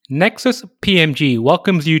Nexus PMG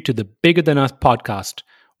welcomes you to the Bigger Than Us podcast,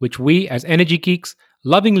 which we as energy geeks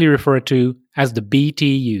lovingly refer to as the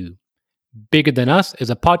BTU. Bigger Than Us is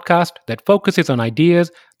a podcast that focuses on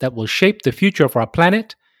ideas that will shape the future of our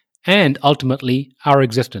planet and ultimately our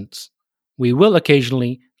existence. We will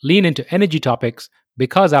occasionally lean into energy topics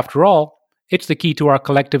because, after all, it's the key to our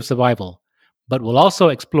collective survival. But we'll also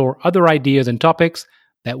explore other ideas and topics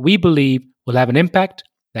that we believe will have an impact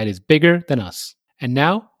that is bigger than us. And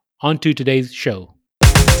now, on to today's show.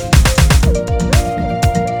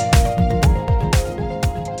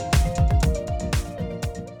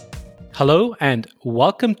 Hello, and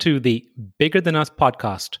welcome to the Bigger Than Us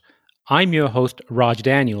podcast. I'm your host, Raj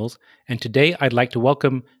Daniels, and today I'd like to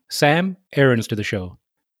welcome Sam Aarons to the show.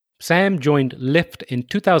 Sam joined Lyft in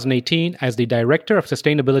 2018 as the Director of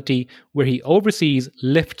Sustainability, where he oversees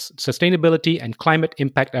Lyft's sustainability and climate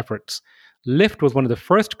impact efforts. Lyft was one of the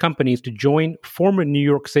first companies to join former New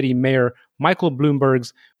York City Mayor Michael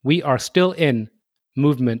Bloomberg's We Are Still In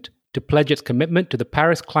movement to pledge its commitment to the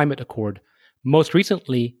Paris Climate Accord. Most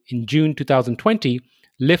recently, in June 2020,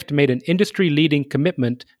 Lyft made an industry-leading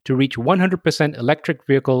commitment to reach 100% electric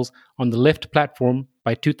vehicles on the Lyft platform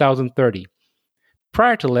by 2030.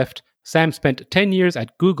 Prior to Lyft, Sam spent 10 years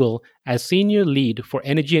at Google as senior lead for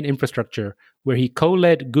energy and infrastructure, where he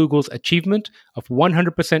co-led Google's achievement of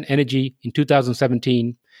 100% energy in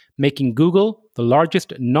 2017, making Google the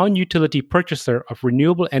largest non-utility purchaser of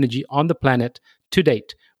renewable energy on the planet to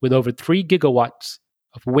date, with over 3 gigawatts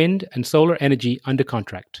of wind and solar energy under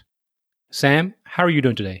contract. Sam, how are you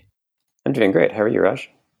doing today? I'm doing great. How are you, Raj?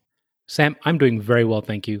 Sam, I'm doing very well,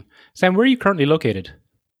 thank you. Sam, where are you currently located?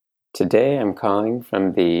 Today I'm calling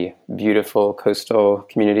from the beautiful coastal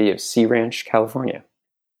community of Sea Ranch, California.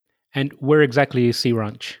 And where exactly is Sea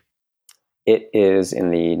Ranch? It is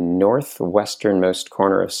in the northwesternmost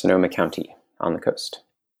corner of Sonoma County on the coast.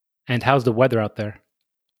 And how's the weather out there?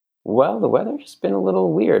 Well, the weather's been a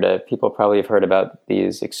little weird. People probably have heard about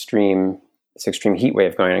this extreme heat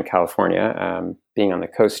wave going on in California. Being on the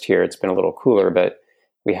coast here, it's been a little cooler, but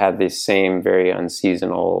we had these same very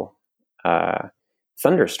unseasonal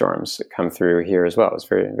thunderstorms that come through here as well. It's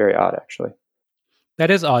very, very odd, actually. That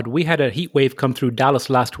is odd. We had a heat wave come through Dallas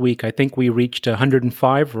last week. I think we reached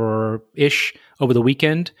 105 or ish over the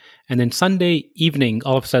weekend. And then Sunday evening,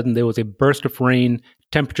 all of a sudden, there was a burst of rain.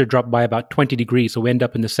 Temperature dropped by about 20 degrees, so we end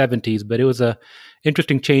up in the 70s. But it was an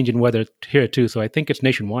interesting change in weather here, too. So I think it's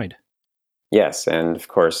nationwide. Yes, and of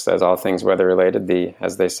course, as all things weather-related,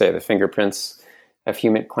 as they say, the fingerprints of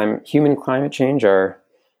human climate change are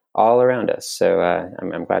all around us. So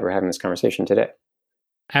I'm glad we're having this conversation today.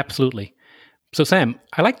 Absolutely. So Sam,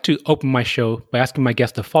 I like to open my show by asking my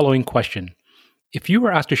guests the following question. If you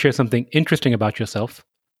were asked to share something interesting about yourself,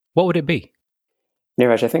 what would it be?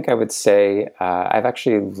 Niraj, I think I would say I've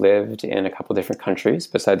actually lived in a couple different countries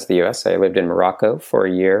besides the US. I lived in Morocco for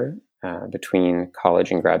a year between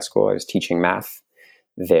college and grad school. I was teaching math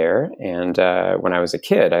there. And when I was a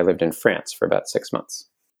kid, I lived in France for about 6 months.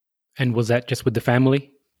 And was that just with the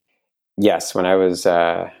family? Yes, when I was,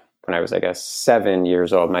 I guess, 7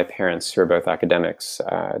 years old, my parents, who are both academics,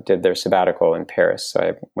 did their sabbatical in Paris. So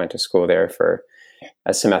I went to school there for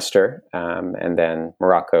a semester, and then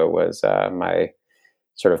Morocco was my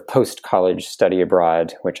sort of post-college study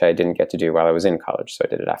abroad, which I didn't get to do while I was in college, so I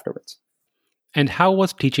did it afterwards. And how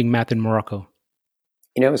was teaching math in Morocco?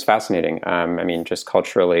 It was fascinating. Just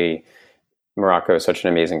culturally, Morocco is such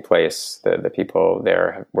an amazing place. The people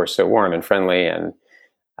there were so warm and friendly, and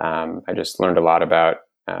I just learned a lot about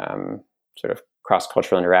sort of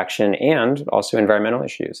cross-cultural interaction and also environmental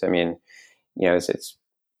issues. It's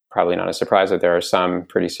probably not a surprise that there are some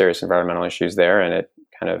pretty serious environmental issues there, and it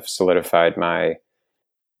kind of solidified my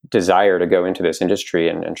desire to go into this industry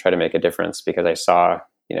and try to make a difference, because I saw,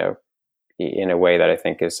 in a way that I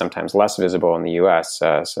think is sometimes less visible in the US,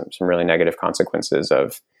 some really negative consequences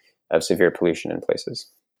of severe pollution in places.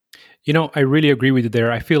 I really agree with you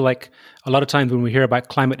there. I feel like a lot of times when we hear about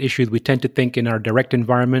climate issues, we tend to think in our direct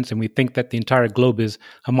environments, and we think that the entire globe is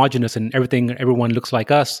homogeneous and everyone looks like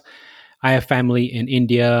us. I have family in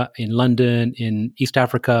India, in London, in East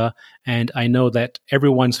Africa, and I know that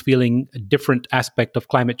everyone's feeling a different aspect of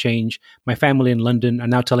climate change. My family in London are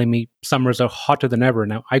now telling me summers are hotter than ever.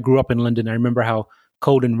 Now, I grew up in London. I remember how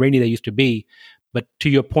cold and rainy they used to be. But to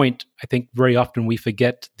your point, I think very often we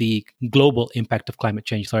forget the global impact of climate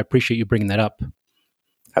change. So I appreciate you bringing that up.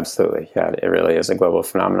 Absolutely. Yeah, it really is a global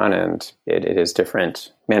phenomenon, and it is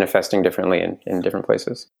different, manifesting differently in different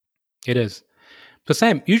places. It is. So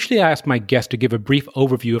Sam, usually I ask my guests to give a brief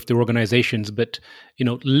overview of their organizations, but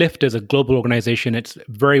Lyft is a global organization. It's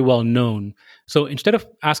very well known. So instead of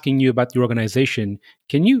asking you about your organization,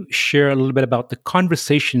 can you share a little bit about the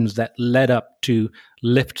conversations that led up to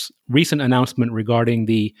Lyft's recent announcement regarding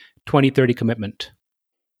the 2030 commitment?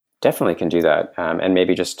 Definitely can do that. And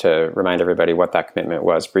maybe just to remind everybody what that commitment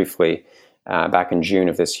was briefly, back in June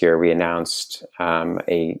of this year, we announced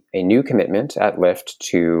a new commitment at Lyft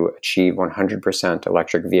to achieve 100%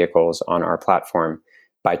 electric vehicles on our platform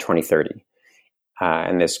by 2030.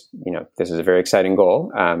 And this is a very exciting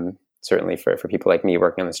goal, certainly for people like me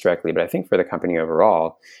working on this directly, but I think for the company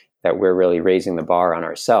overall, that we're really raising the bar on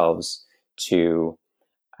ourselves to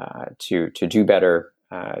do better,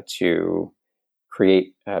 to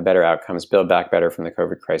create better outcomes, build back better from the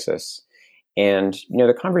COVID crisis. And,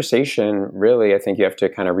 the conversation really, I think you have to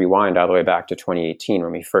kind of rewind all the way back to 2018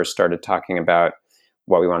 when we first started talking about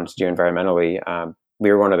what we wanted to do environmentally.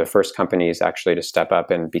 We were one of the first companies actually to step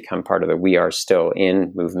up and become part of the We Are Still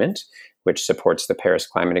In movement, which supports the Paris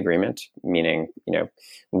Climate Agreement, meaning,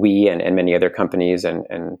 we and many other companies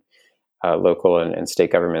and local and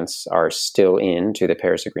state governments are still into the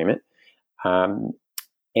Paris Agreement.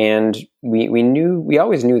 And we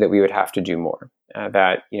always knew that we would have to do more.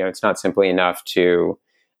 That it's not simply enough to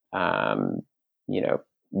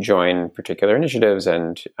join particular initiatives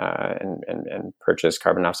and purchase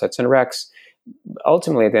carbon offsets and RECs.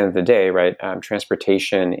 Ultimately, at the end of the day, right,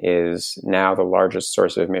 transportation is now the largest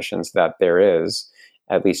source of emissions that there is,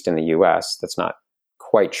 at least in the U.S. That's not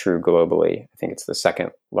quite true globally. I think it's the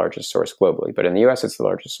second largest source globally, but in the U.S. it's the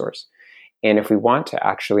largest source. And if we want to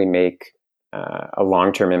actually make a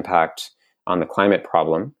long-term impact on the climate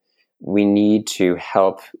problem, we need to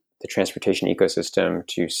help the transportation ecosystem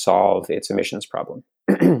to solve its emissions problem,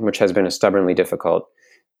 which has been a stubbornly difficult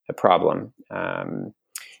problem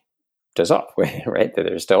to solve, right?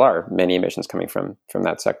 There still are many emissions coming from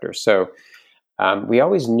that sector. So we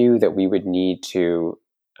always knew that we would need to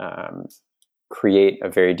create a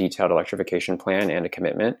very detailed electrification plan and a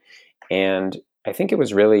commitment. And I think it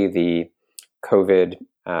was really the COVID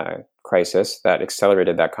crisis that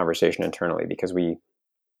accelerated that conversation internally, because we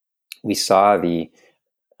saw the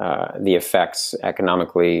effects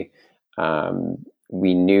economically.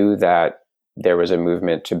 We knew that there was a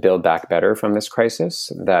movement to build back better from this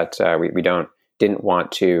crisis, that we didn't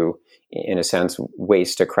want to, in a sense,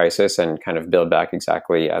 waste a crisis and kind of build back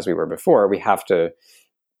exactly as we were before. We have to,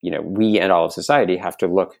 we and all of society have to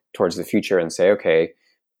look towards the future and say, okay,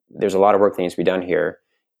 there's a lot of work that needs to be done here.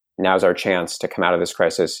 Now's our chance to come out of this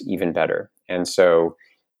crisis even better. And so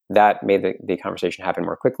that made the conversation happen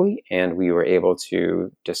more quickly. And we were able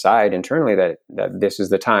to decide internally that this is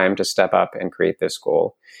the time to step up and create this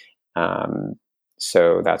goal.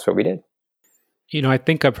 So that's what we did. I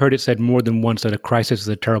think I've heard it said more than once that a crisis is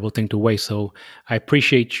a terrible thing to waste. So I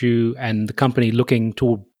appreciate you and the company looking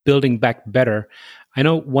toward building back better. I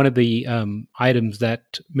know one of the items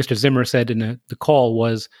that Mr. Zimmer said in the call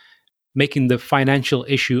was making the financial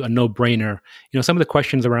issue a no-brainer. Some of the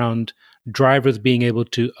questions around drivers being able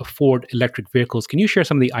to afford electric vehicles. Can you share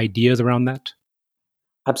some of the ideas around that?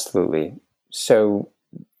 Absolutely. So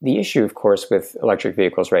the issue, of course, with electric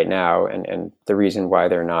vehicles right now, and the reason why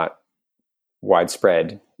they're not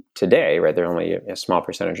widespread today, right? They're only a small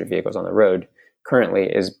percentage of vehicles on the road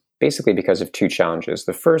currently, is basically because of two challenges.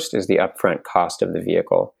 The first is the upfront cost of the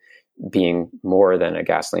vehicle being more than a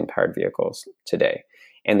gasoline-powered vehicles today.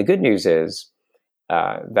 And the good news is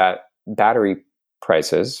that battery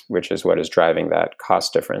prices, which is what is driving that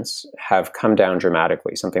cost difference, have come down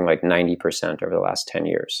dramatically, something like 90% over the last 10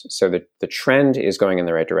 years. So the trend is going in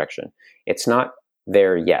the right direction. It's not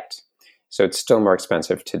there yet. So it's still more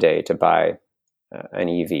expensive today to buy an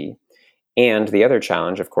EV. And the other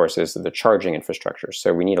challenge, of course, is the charging infrastructure.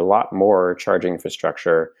 So we need a lot more charging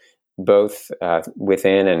infrastructure, both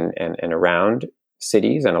within and around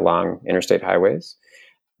cities and along interstate highways,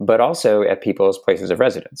 but also at people's places of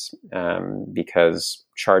residence, because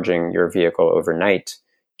charging your vehicle overnight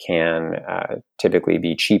can typically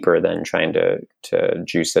be cheaper than trying to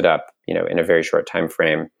juice it up, in a very short time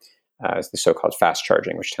frame, as the so-called fast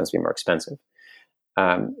charging, which tends to be more expensive.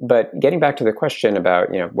 But getting back to the question about,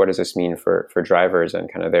 what does this mean for drivers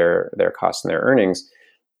and kind of their costs and their earnings?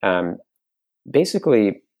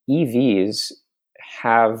 Basically, EVs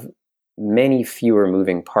have many fewer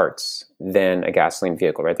moving parts than a gasoline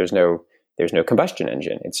vehicle, right? There's no combustion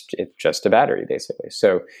engine. It's just a battery, basically.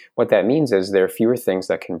 So what that means is there are fewer things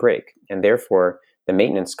that can break, and therefore the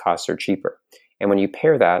maintenance costs are cheaper. And when you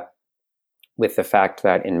pair that with the fact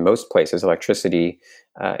that in most places electricity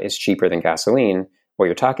is cheaper than gasoline, what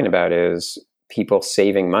you're talking about is people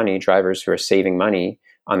saving money, drivers who are saving money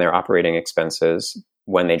on their operating expenses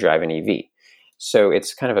when they drive an EV. So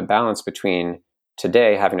it's kind of a balance between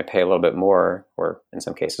today having to pay a little bit more, or in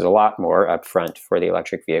some cases a lot more upfront for the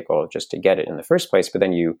electric vehicle just to get it in the first place, but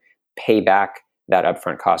then you pay back that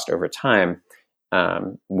upfront cost over time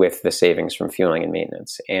with the savings from fueling and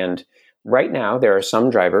maintenance. And right now, there are some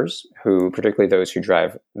drivers who, particularly those who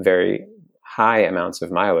drive very high amounts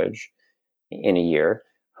of mileage in a year,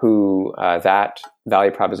 who that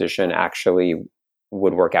value proposition actually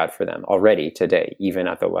would work out for them already today, even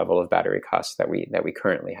at the level of battery costs that we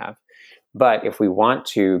currently have. But if we want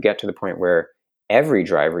to get to the point where every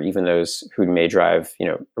driver, even those who may drive,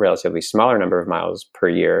 a relatively smaller number of miles per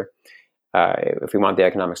year, if we want the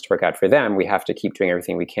economics to work out for them, we have to keep doing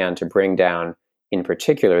everything we can to bring down, in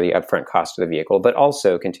particular, the upfront cost of the vehicle, but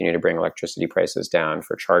also continue to bring electricity prices down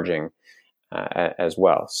for charging as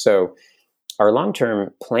well. So our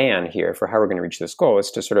long-term plan here for how we're going to reach this goal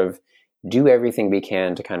is to sort of do everything we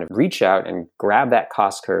can to kind of reach out and grab that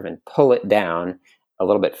cost curve and pull it down a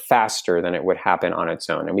little bit faster than it would happen on its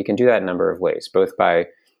own. And we can do that in a number of ways, both by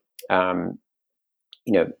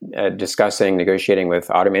discussing, negotiating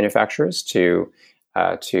with auto manufacturers to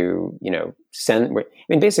send.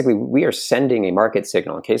 Basically, we are sending a market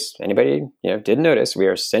signal. In case anybody didn't notice, we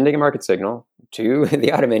are sending a market signal to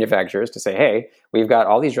the auto manufacturers to say, hey, we've got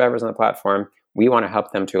all these drivers on the platform. We want to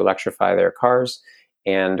help them to electrify their cars,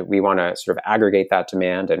 and we want to sort of aggregate that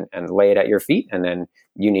demand and lay it at your feet. And then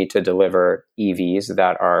you need to deliver EVs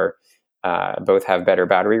that are both have better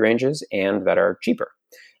battery ranges and that are cheaper.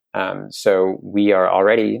 So we are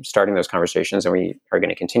already starting those conversations, and we are going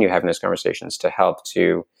to continue having those conversations to help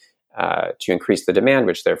to increase the demand,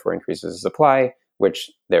 which therefore increases the supply, which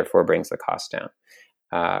therefore brings the cost down.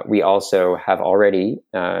 We also have already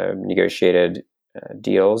negotiated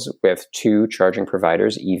deals with two charging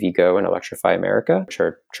providers, EVgo and Electrify America, which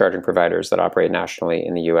are charging providers that operate nationally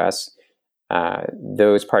in the U.S.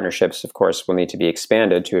 Those partnerships, of course, will need to be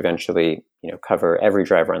expanded to eventually, cover every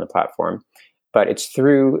driver on the platform. But it's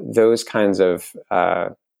through those kinds of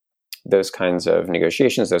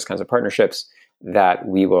negotiations, those kinds of partnerships, that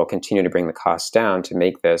we will continue to bring the costs down to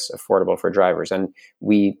make this affordable for drivers. And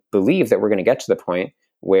we believe that we're going to get to the point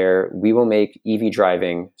where we will make EV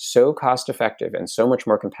driving so cost effective and so much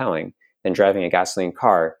more compelling than driving a gasoline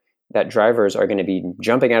car that drivers are going to be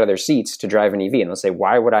jumping out of their seats to drive an EV. And they'll say,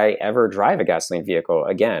 why would I ever drive a gasoline vehicle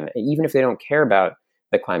again? Even if they don't care about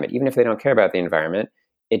the climate, even if they don't care about the environment,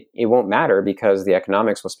 it won't matter, because the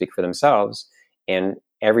economics will speak for themselves, and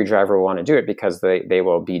every driver will want to do it because they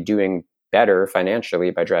will be doing better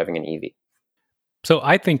financially by driving an EV. So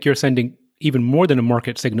I think you're sending even more than a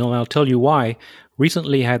market signal, and I'll tell you why.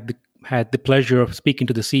 Recently had the pleasure of speaking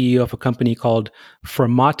to the CEO of a company called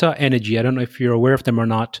Fermata Energy. I don't know if you're aware of them or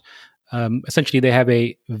not. Essentially, they have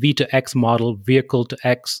a V2X model, vehicle to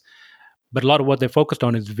X, but a lot of what they're focused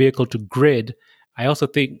on is vehicle to grid. I also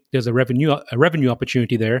think there's a revenue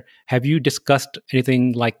opportunity there. Have you discussed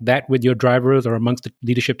anything like that with your drivers or amongst the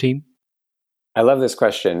leadership team? I love this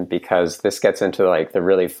question because this gets into like the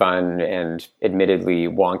really fun and admittedly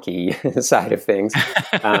wonky side of things.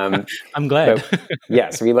 I'm glad.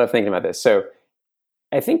 Yes, we love thinking about this. So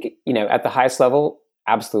I think, at the highest level,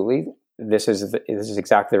 absolutely, this is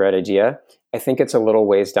exactly the right idea. I think it's a little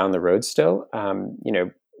ways down the road still.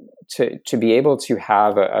 To be able to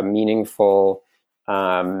have a meaningful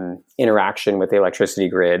interaction with the electricity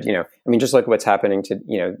grid, just look at what's happening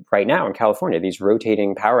right now in California, these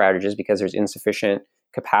rotating power outages because there's insufficient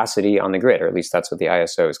capacity on the grid, or at least that's what the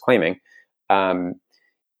ISO is claiming.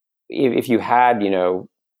 If you had,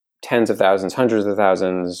 tens of thousands, hundreds of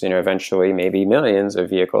thousands, eventually maybe millions of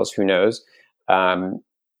vehicles, who knows,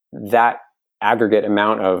 that aggregate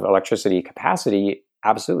amount of electricity capacity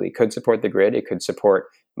absolutely could support the grid. It could support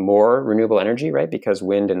more renewable energy, right? Because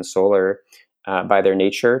wind and solar, by their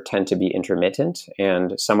nature, tend to be intermittent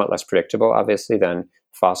and somewhat less predictable, obviously, than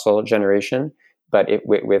fossil generation. But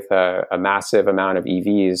with a massive amount of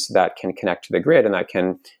EVs that can connect to the grid and that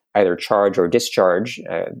can either charge or discharge,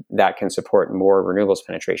 that can support more renewables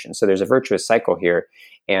penetration. So there's a virtuous cycle here.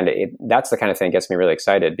 And that's the kind of thing that gets me really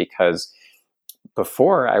excited, because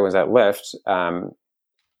before I was at Lyft,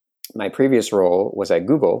 my previous role was at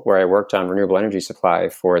Google, where I worked on renewable energy supply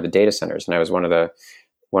for the data centers. And I was one of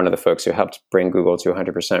the folks who helped bring Google to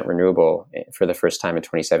 100% renewable for the first time in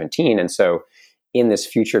 2017. And so in this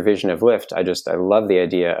future vision of Lyft, I love the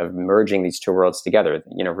idea of merging these two worlds together.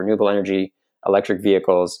 Renewable energy, electric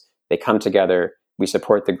vehicles, they come together. We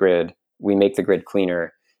support the grid. We make the grid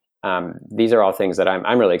cleaner. These are all things that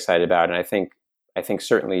I'm really excited about, and I think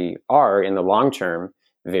certainly are in the long-term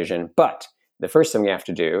vision. But the first thing we have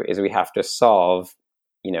to do is we have to solve,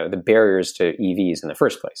 the barriers to EVs in the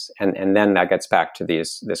first place. And then that gets back to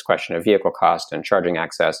this question of vehicle cost and charging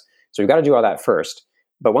access. So we've got to do all that first.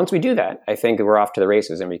 But once we do that, I think we're off to the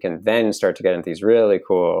races, and we can then start to get into these really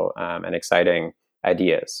cool and exciting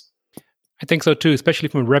ideas. I think so too, especially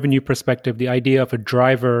from a revenue perspective. The idea of a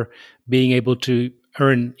driver being able to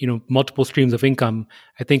earn, multiple streams of income,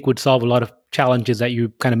 I think would solve a lot of challenges that you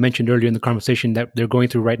kind of mentioned earlier in the conversation that they're going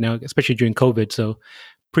through right now, especially during COVID. So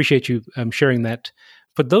appreciate you sharing that.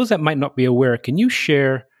 For those that might not be aware, can you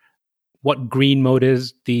share what Green Mode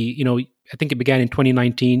is? I think it began in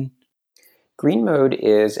 2019. Green Mode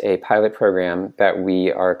is a pilot program that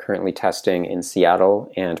we are currently testing in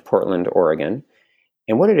Seattle and Portland, Oregon.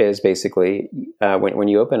 And what it is basically, when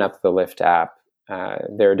you open up the Lyft app,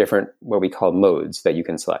 there are different what we call modes that you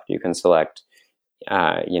can select. You can select,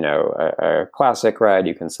 a classic ride.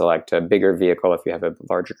 You can select a bigger vehicle if you have a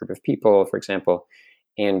larger group of people, for example.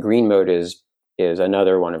 And Green Mode is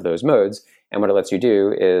another one of those modes. And what it lets you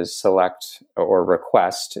do is select or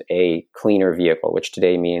request a cleaner vehicle, which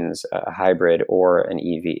today means a hybrid or an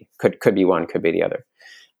EV. Could be one, could be the other.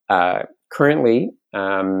 Currently,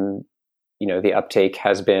 the uptake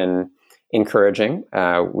has been encouraging.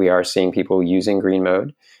 We are seeing people using Green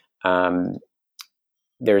Mode.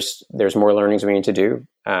 There's more learnings we need to do,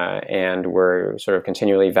 and we're sort of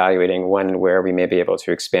continually evaluating when and where we may be able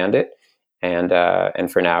to expand it.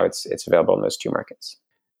 And for now, it's available in those two markets.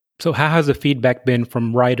 So how has the feedback been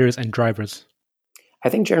from riders and drivers? I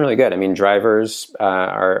think generally good. I mean, drivers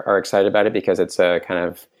are excited about it because it's a kind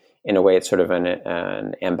of, in a way, it's sort of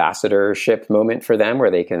an ambassadorship moment for them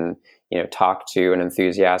where they can, talk to an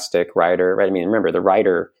enthusiastic rider, right? I mean, remember, the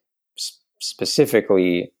rider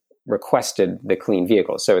specifically requested the clean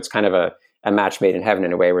vehicle. So it's kind of a match made in heaven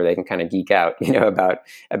in a way where they can kind of geek out,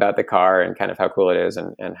 about the car and kind of how cool it is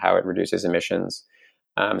and how it reduces emissions.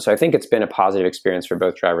 So I think it's been a positive experience for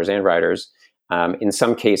both drivers and riders. In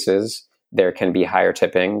some cases, there can be higher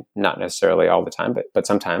tipping, not necessarily all the time, but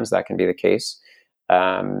sometimes that can be the case.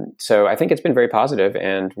 So I think it's been very positive,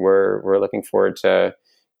 and we're looking forward to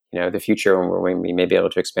the future when we may be able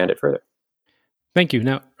to expand it further. Thank you.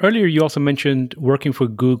 Now, earlier you also mentioned working for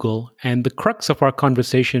Google, and the crux of our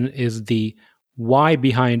conversation is the why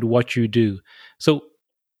behind what you do. So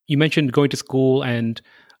you mentioned going to school and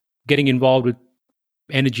getting involved with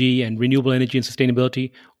energy and renewable energy and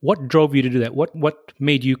sustainability. What drove you to do that? What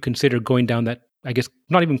made you consider going down that, I guess,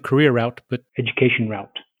 not even career route, but education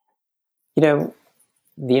route?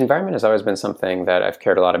 The environment has always been something that I've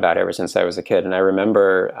cared a lot about ever since I was a kid. And I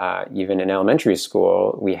remember even in elementary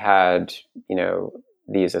school, we had,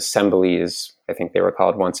 these assemblies, I think they were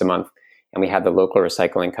called once a month. And we had the local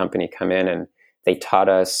recycling company come in, and they taught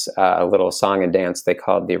us a little song and dance they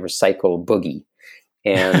called the Recycle Boogie.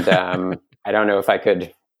 And I don't know if I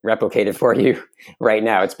could replicate it for you right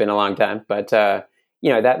now. It's been a long time. But,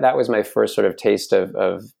 that was my first sort of taste of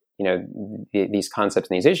these concepts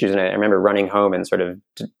and these issues. And I remember running home and sort of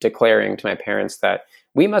declaring to my parents that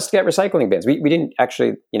we must get recycling bins. We didn't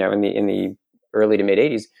actually, in the early to mid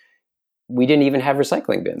 80s, we didn't even have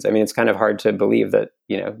recycling bins. I mean, it's kind of hard to believe that,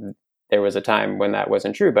 there was a time when that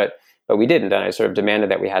wasn't true, but we didn't. And I sort of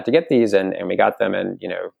demanded that we had to get these, and we got them. And,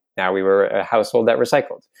 now we were a household that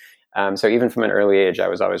recycled. So even from an early age, I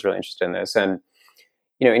was always really interested in this. And,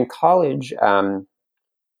 in college,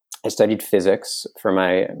 I studied physics for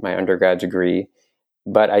my undergrad degree,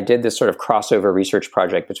 but I did this sort of crossover research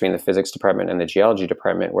project between the physics department and the geology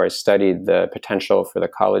department, where I studied the potential for the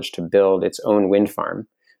college to build its own wind farm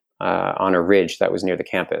on a ridge that was near the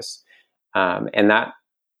campus. And that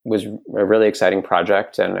was a really exciting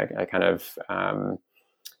project. And I kind of,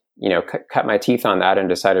 cut my teeth on that and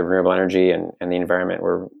decided renewable energy and the environment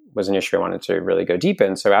was an issue I wanted to really go deep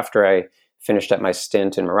in. So after I finished up my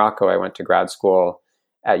stint in Morocco, I went to grad school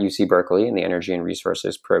at UC Berkeley in the Energy and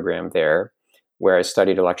Resources program there, where I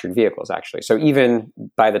studied electric vehicles, actually. So even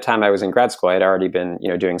by the time I was in grad school, I had already been,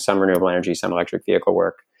 doing some renewable energy, some electric vehicle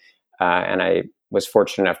work. And I was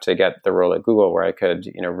fortunate enough to get the role at Google where I could,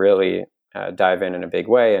 really dive in a big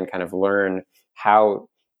way and kind of learn how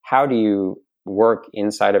do you work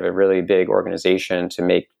inside of a really big organization to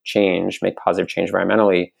make positive change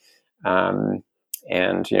environmentally.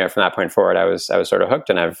 And, from that point forward, I was sort of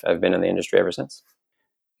hooked, and I've been in the industry ever since.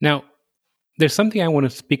 Now, there's something I want to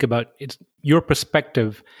speak about. It's your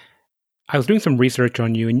perspective. I was doing some research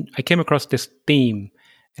on you, and I came across this theme,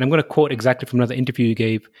 and I'm going to quote exactly from another interview you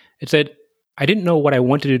gave. It said, "I didn't know what I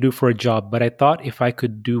wanted to do for a job, but I thought if I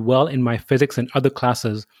could do well in my physics and other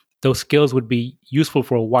classes, those skills would be useful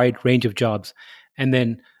for a wide range of jobs." And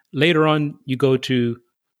then later on, you go to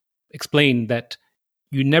explain that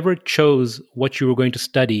you never chose what you were going to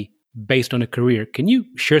study based on a career. Can you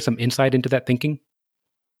share some insight into that thinking?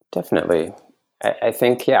 Definitely. I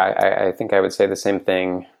think, I think I would say the same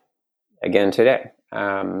thing again today.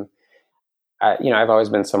 I've always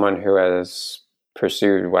been someone who has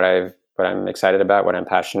pursued what I'm excited about, what I'm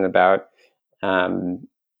passionate about.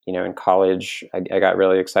 In college, I got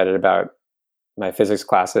really excited about my physics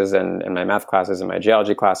classes and my math classes and my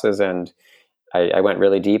geology classes, and I went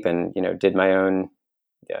really deep and did my own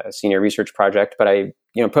senior research project. But I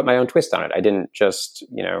put my own twist on it. I didn't just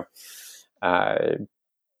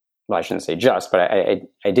well, I shouldn't say just, but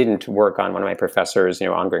I didn't work on one of my professors'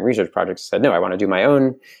 ongoing research projects. I said, no, I want to do my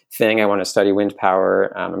own thing. I want to study wind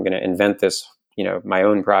power. I'm going to invent this, my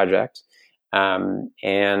own project.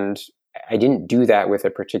 And I didn't do that with a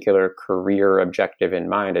particular career objective in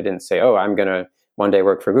mind. I didn't say, oh, I'm going to one day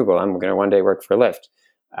work for Google. I'm going to one day work for Lyft.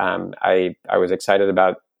 I was excited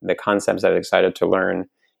about the concepts. I was excited to learn.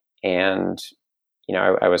 And,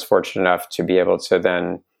 I was fortunate enough to be able to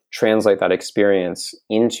then translate that experience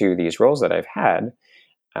into these roles that I've had.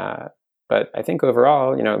 But I think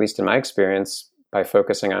overall, at least in my experience, by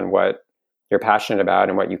focusing on what you're passionate about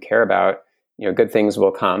and what you care about, good things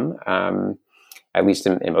will come, at least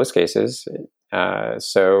in most cases.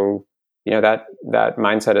 So, that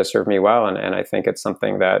mindset has served me well. And I think it's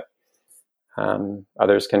something that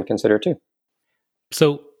others can consider too.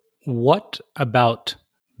 So what about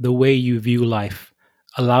the way you view life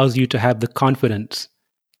allows you to have the confidence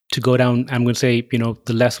to go down, I'm going to say,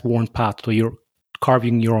 the less worn path, or you're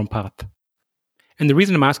carving your own path? And the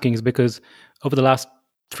reason I'm asking is because over the last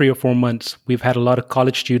 3 or 4 months, we've had a lot of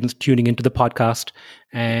college students tuning into the podcast,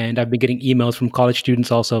 and I've been getting emails from college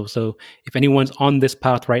students also. So if anyone's on this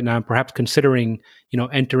path right now, perhaps considering,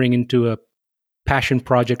 entering into a passion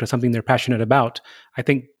project or something they're passionate about, I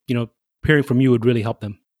think, hearing from you would really help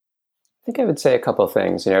them. I think I would say a couple of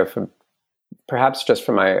things, perhaps just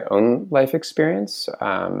from my own life experience,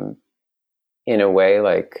 in a way,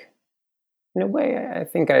 I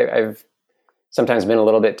think I've sometimes been a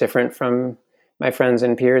little bit different from my friends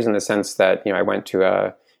and peers in the sense that, I went to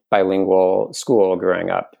a bilingual school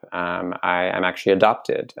growing up. I'm actually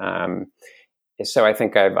adopted. So I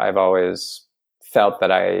think I've always felt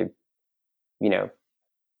that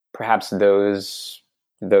perhaps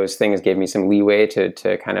those things gave me some leeway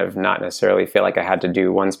to kind of not necessarily feel like I had to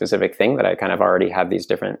do one specific thing, that I kind of already had these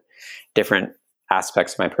different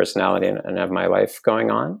aspects of my personality and of my life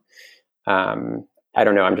going on. I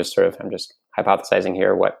don't know. I'm just hypothesizing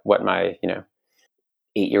here what my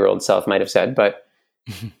 8-year-old self might have said, but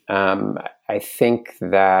I think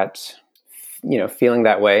that feeling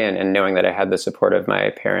that way and knowing that I had the support of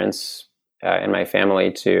my parents and my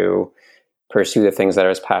family to pursue the things that I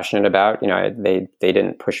was passionate about. They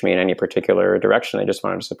didn't push me in any particular direction. They just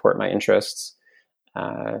wanted to support my interests,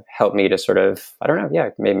 help me to sort of,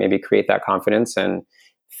 maybe create that confidence and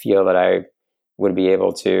feel that I would be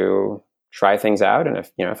able to try things out. And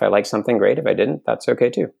if I like something, great. If I didn't, that's okay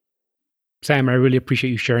too. Sam, I really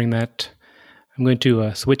appreciate you sharing that. I'm going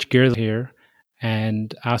to switch gears here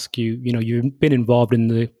and ask you, you've been involved in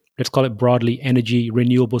the, let's call it broadly, energy,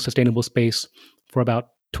 renewable, sustainable space for about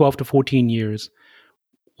 12 to 14 years.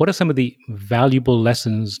 What are some of the valuable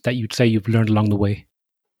lessons that you'd say you've learned along the way?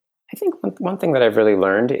 I think one thing that I've really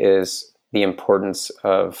learned is the importance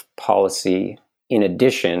of policy in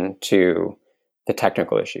addition to the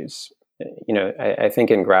technical issues. I think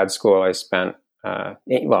in grad school I spent,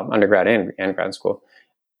 undergrad and grad school,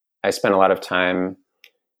 I spent a lot of time,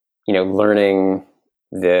 learning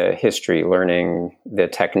the history, learning the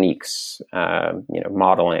techniques,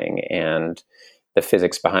 modeling and the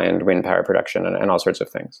physics behind wind power production and all sorts of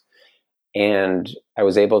things. And I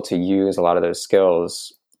was able to use a lot of those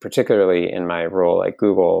skills, particularly in my role at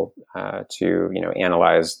Google, to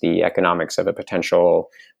analyze the economics of a potential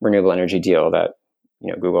renewable energy deal that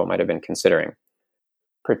Google might have been considering.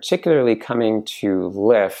 Particularly coming to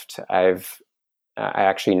Lyft, I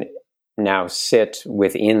actually now sit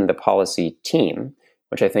within the policy team,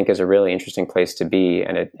 which I think is a really interesting place to be,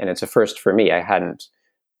 and it's a first for me. I hadn't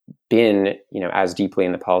been as deeply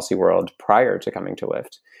in the policy world prior to coming to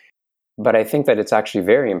Lyft. But I think that it's actually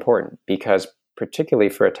very important because particularly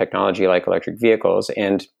for a technology like electric vehicles,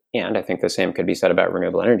 and I think the same could be said about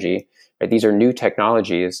renewable energy, right? These are new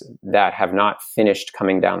technologies that have not finished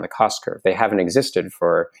coming down the cost curve. They haven't existed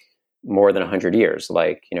for more than 100 years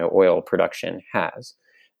like oil production has.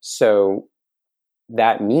 So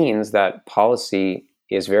that means that policy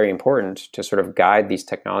is very important to sort of guide these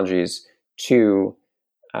technologies to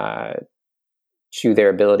their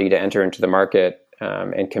ability to enter into the market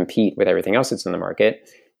and compete with everything else that's in the market.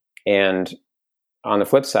 And on the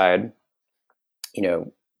flip side,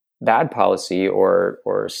 bad policy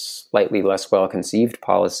or slightly less well conceived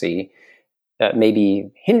policy may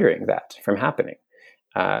be hindering that from happening.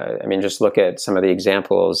 Just look at some of the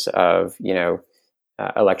examples of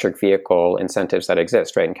electric vehicle incentives that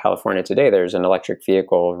exist. Right in California today, there's an electric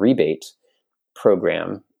vehicle rebate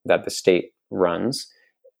program that the state runs,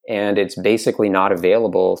 and it's basically not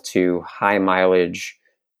available to high mileage,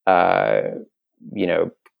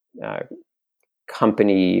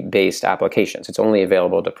 company-based applications. It's only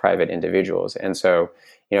available to private individuals. And so,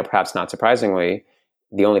 perhaps not surprisingly,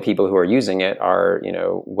 the only people who are using it are,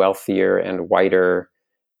 wealthier and whiter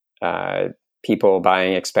people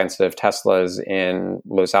buying expensive Teslas in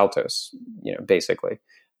Los Altos, basically,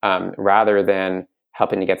 rather than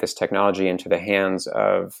helping to get this technology into the hands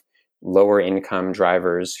of lower income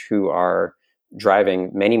drivers who are driving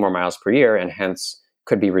many more miles per year and hence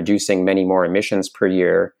could be reducing many more emissions per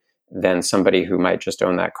year than somebody who might just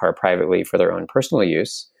own that car privately for their own personal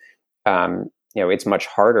use. It's much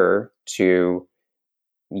harder to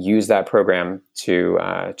use that program to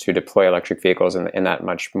deploy electric vehicles in that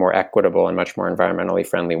much more equitable and much more environmentally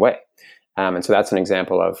friendly way. And so that's an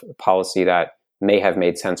example of policy that may have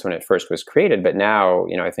made sense when it first was created, but now,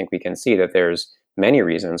 I think we can see that there's many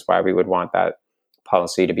reasons why we would want that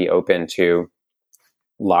policy to be open to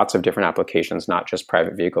lots of different applications, not just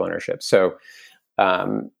private vehicle ownership. I've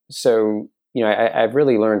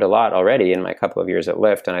really learned a lot already in my couple of years at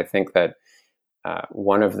Lyft, and I think that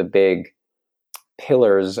one of the big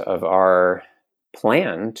pillars of our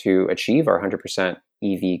plan to achieve our 100%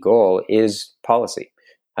 EV goal is policy.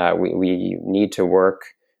 We need to work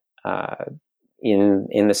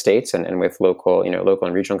in the states and with local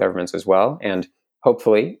and regional governments as well, and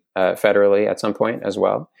hopefully federally at some point as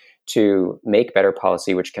well, to make better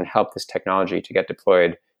policy which can help this technology to get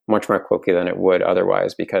deployed much more quickly than it would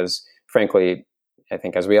otherwise. Because frankly, I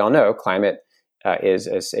think as we all know, climate is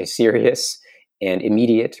a serious and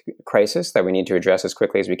immediate crisis that we need to address as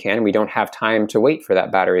quickly as we can. We don't have time to wait for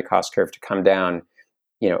that battery cost curve to come down,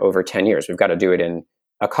 over 10 years. We've got to do it in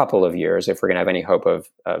a couple of years if we're going to have any hope of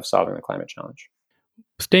solving the climate challenge.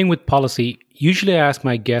 Staying with policy, usually I ask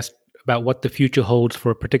my guests about what the future holds for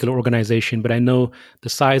a particular organization, but I know the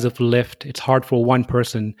size of Lyft, it's hard for one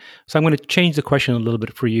person. So I'm going to change the question a little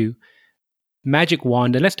bit for you. Magic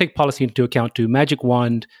wand, and let's take policy into account too. Magic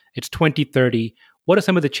wand, it's 2030. What are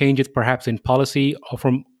some of the changes perhaps in policy or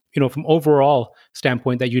from overall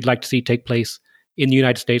standpoint that you'd like to see take place in the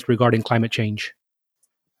United States regarding climate change?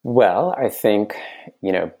 Well, I think,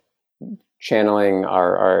 channeling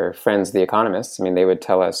our friends, the economists, they would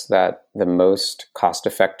tell us that the most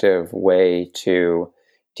cost-effective way to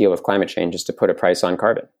deal with climate change is to put a price on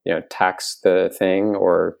carbon. Tax the thing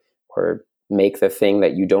or make the thing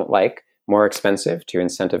that you don't like more expensive to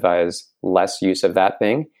incentivize less use of that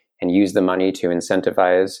thing, and use the money to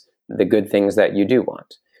incentivize the good things that you do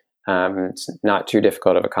want. It's not too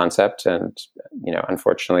difficult of a concept, and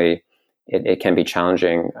unfortunately, it can be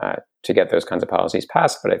challenging to get those kinds of policies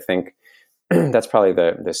passed. But I think that's probably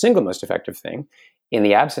the single most effective thing. In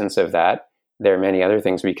the absence of that, there are many other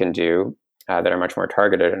things we can do that are much more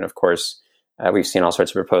targeted. And of course, we've seen all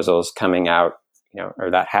sorts of proposals coming out,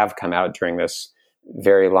 or that have come out during this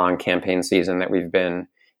very long campaign season that we've been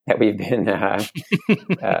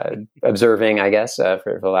observing, I guess,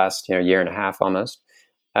 for the last year and a half almost.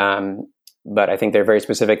 But I think there are very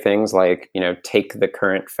specific things like take the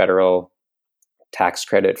current federal tax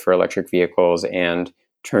credit for electric vehicles and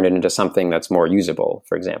turn it into something that's more usable.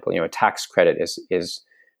 For example, a tax credit is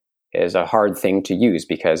a hard thing to use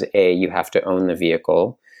because you have to own the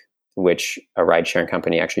vehicle, which a ride-sharing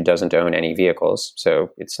company actually doesn't own any vehicles,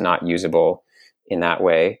 so it's not usable in that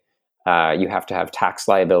way. You have to have tax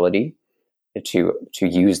liability to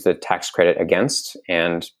use the tax credit against,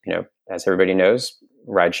 and as everybody knows,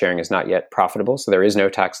 ride-sharing is not yet profitable, so there is no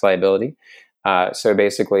tax liability. So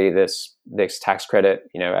basically, this tax credit,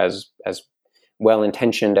 as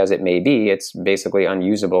well-intentioned as it may be, it's basically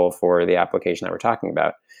unusable for the application that we're talking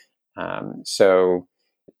about. So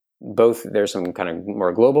both there's some kind of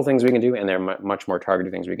more global things we can do, and there are much more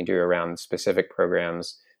targeted things we can do around specific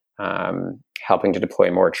programs. Helping to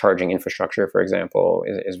deploy more charging infrastructure, for example,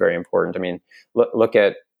 is very important. Look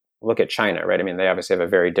at China, right? They obviously have a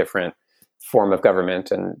very different form of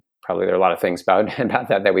government, and probably there are a lot of things about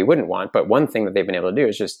that we wouldn't want. But one thing that they've been able to do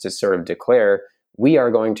is just to sort of declare, we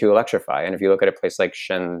are going to electrify. And if you look at a place like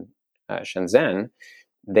Shenzhen,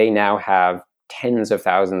 they now have tens of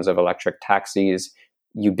thousands of electric taxis,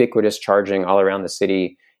 ubiquitous charging all around the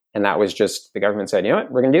city. And that was just, the government said, you know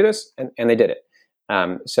what, we're going to do this. And they did it.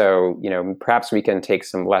 So perhaps we can take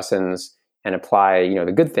some lessons and apply,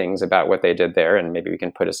 the good things about what they did there. And maybe we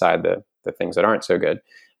can put aside the things that aren't so good.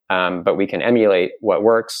 But we can emulate what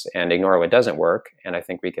works and ignore what doesn't work. And I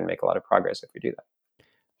think we can make a lot of progress if we do that.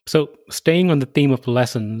 So, staying on the theme of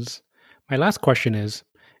lessons, my last question is,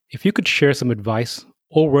 if you could share some advice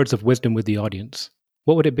or words of wisdom with the audience,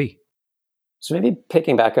 what would it be? So maybe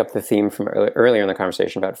picking back up the theme from earlier in the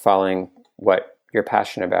conversation about following what you're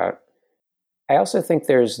passionate about, I also think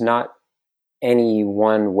there's not any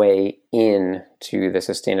one way in to the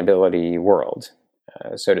sustainability world,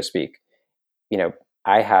 so to speak.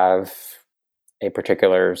 I have a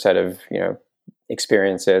particular set of,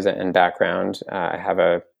 experiences and background. I have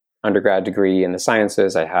a undergrad degree in the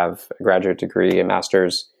sciences. I have a graduate degree, a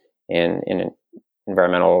master's in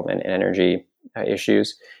environmental and energy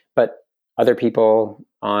issues. But other people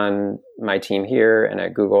on my team here and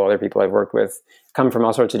at Google, other people I've worked with, come from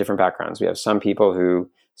all sorts of different backgrounds. We have some people who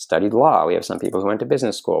studied law. We have some people who went to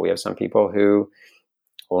business school. We have some people who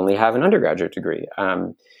only have an undergraduate degree.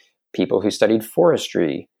 People who studied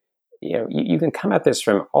forestry. You can come at this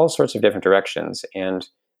from all sorts of different directions, and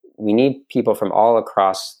we need people from all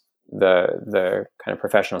across the kind of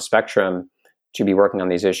professional spectrum to be working on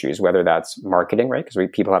these issues, whether that's marketing, right? Because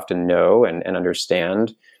people have to know and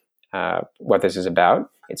understand what this is about.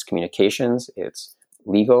 It's communications, it's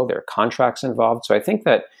legal, there are contracts involved. So I think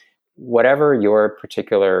that whatever your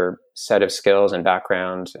particular set of skills and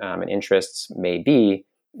background and interests may be,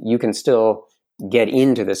 you can still get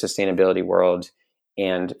into the sustainability world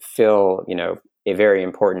and fill, a very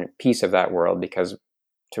important piece of that world, because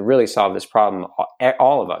to really solve this problem,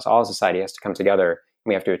 all of us, all society has to come together, and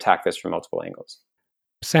we have to attack this from multiple angles.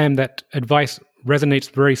 Sam, that advice resonates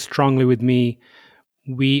very strongly with me.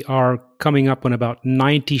 We are coming up on about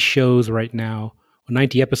 90 shows right now,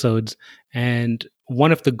 90 episodes, and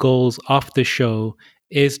one of the goals of the show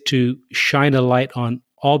is to shine a light on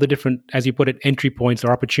all the different, as you put it, entry points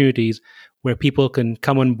or opportunities where people can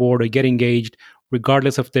come on board or get engaged,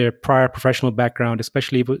 regardless of their prior professional background,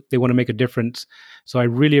 especially if they want to make a difference. So I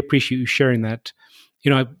really appreciate you sharing that.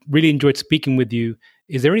 I really enjoyed speaking with you.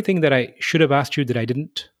 Is there anything that I should have asked you that I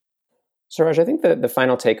didn't? So Raj, I think the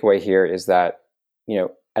final takeaway here is that,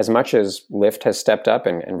 as much as Lyft has stepped up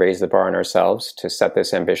and raised the bar on ourselves to set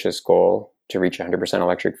this ambitious goal to reach 100%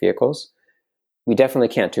 electric vehicles, we definitely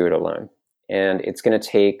can't do it alone. And it's going to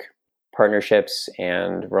take partnerships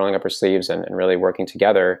and rolling up our sleeves and really working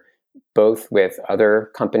together, both with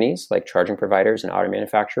other companies like charging providers and auto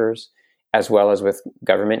manufacturers, as well as with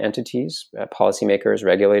government entities, policymakers,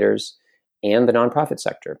 regulators, and the nonprofit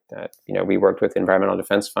sector. We worked with Environmental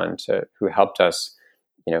Defense Fund who helped us,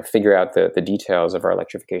 figure out the details of our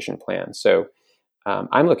electrification plan. So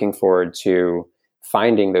I'm looking forward to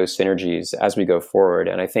finding those synergies as we go forward.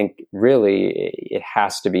 And I think really it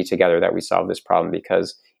has to be together that we solve this problem,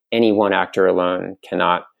 because any one actor alone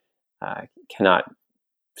cannot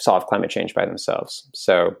solve climate change by themselves.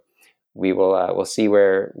 So we'll see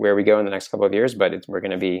where we go in the next couple of years, but we're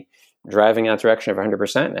going to be driving in that direction of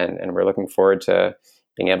 100%, and we're looking forward to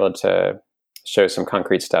being able to show some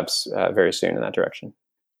concrete steps very soon in that direction.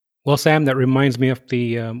 Well, Sam, that reminds me of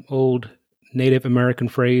the old Native American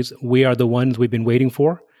phrase, "We are the ones we've been waiting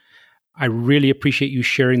for." I really appreciate you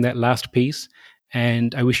sharing that last piece,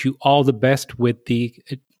 and I wish you all the best with the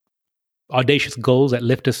audacious goals that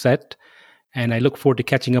Lyft has set, and I look forward to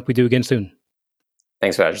catching up with you again soon.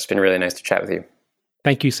 Thanks, Raj. It's been really nice to chat with you.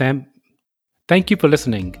 Thank you, Sam. Thank you for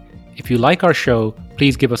listening. If you like our show,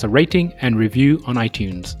 please give us a rating and review on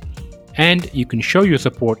iTunes. And you can show your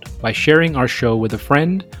support by sharing our show with a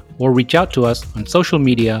friend or reach out to us on social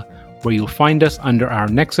media, where you'll find us under our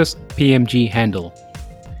Nexus PMG handle.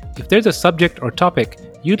 If there's a subject or topic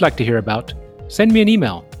you'd like to hear about, send me an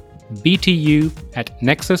email,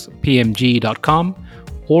 btu@nexuspmg.com,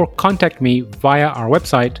 or contact me via our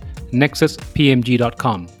website,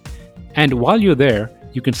 nexuspmg.com. And while you're there,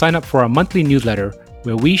 you can sign up for our monthly newsletter,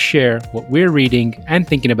 where we share what we're reading and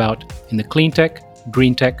thinking about in the clean tech,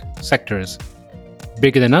 green tech sectors.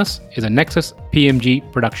 Bigger Than Us is a Nexus PMG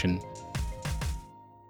production.